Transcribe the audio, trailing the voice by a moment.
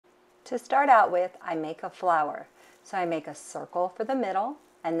To start out with, I make a flower. So I make a circle for the middle,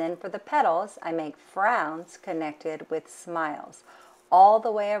 and then for the petals, I make frowns connected with smiles. All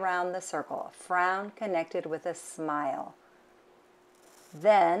the way around the circle, a frown connected with a smile.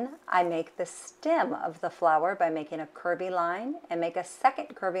 Then I make the stem of the flower by making a curvy line and make a second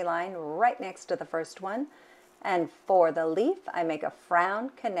curvy line right next to the first one. And for the leaf, I make a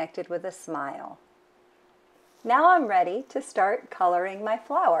frown connected with a smile. Now I'm ready to start coloring my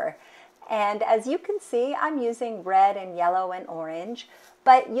flower. And as you can see, I'm using red and yellow and orange,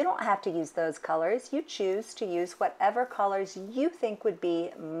 but you don't have to use those colors. You choose to use whatever colors you think would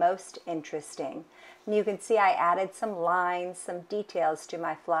be most interesting. And you can see I added some lines, some details to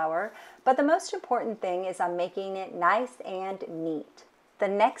my flower, but the most important thing is I'm making it nice and neat. The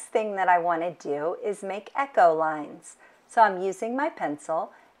next thing that I want to do is make echo lines. So I'm using my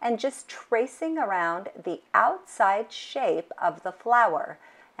pencil and just tracing around the outside shape of the flower.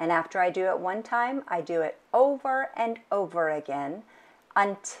 And after I do it one time, I do it over and over again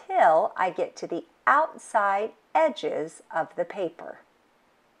until I get to the outside edges of the paper.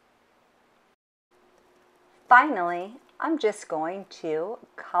 Finally, I'm just going to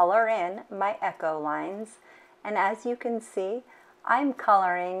color in my echo lines. And as you can see, I'm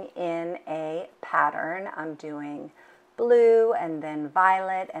coloring in a pattern. I'm doing blue and then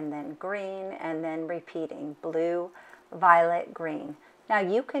violet and then green and then repeating blue, violet, green. Now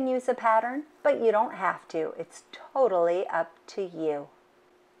you can use a pattern, but you don't have to. It's totally up to you.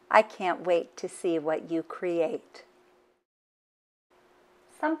 I can't wait to see what you create.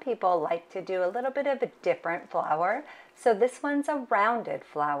 Some people like to do a little bit of a different flower. So this one's a rounded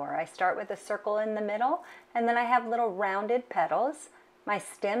flower. I start with a circle in the middle, and then I have little rounded petals. My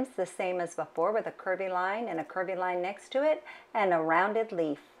stem's the same as before with a curvy line and a curvy line next to it and a rounded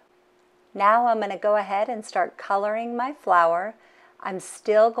leaf. Now I'm going to go ahead and start coloring my flower. I'm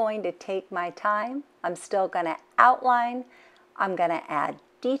still going to take my time. I'm still going to outline. I'm going to add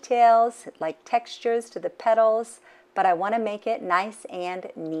details like textures to the petals, but I want to make it nice and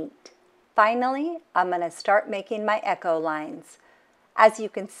neat. Finally, I'm going to start making my echo lines. As you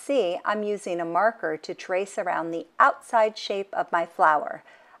can see, I'm using a marker to trace around the outside shape of my flower.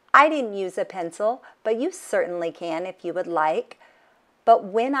 I didn't use a pencil, but you certainly can if you would like. But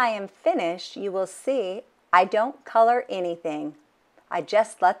when I am finished, you will see I don't color anything. I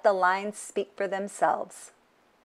just let the lines speak for themselves.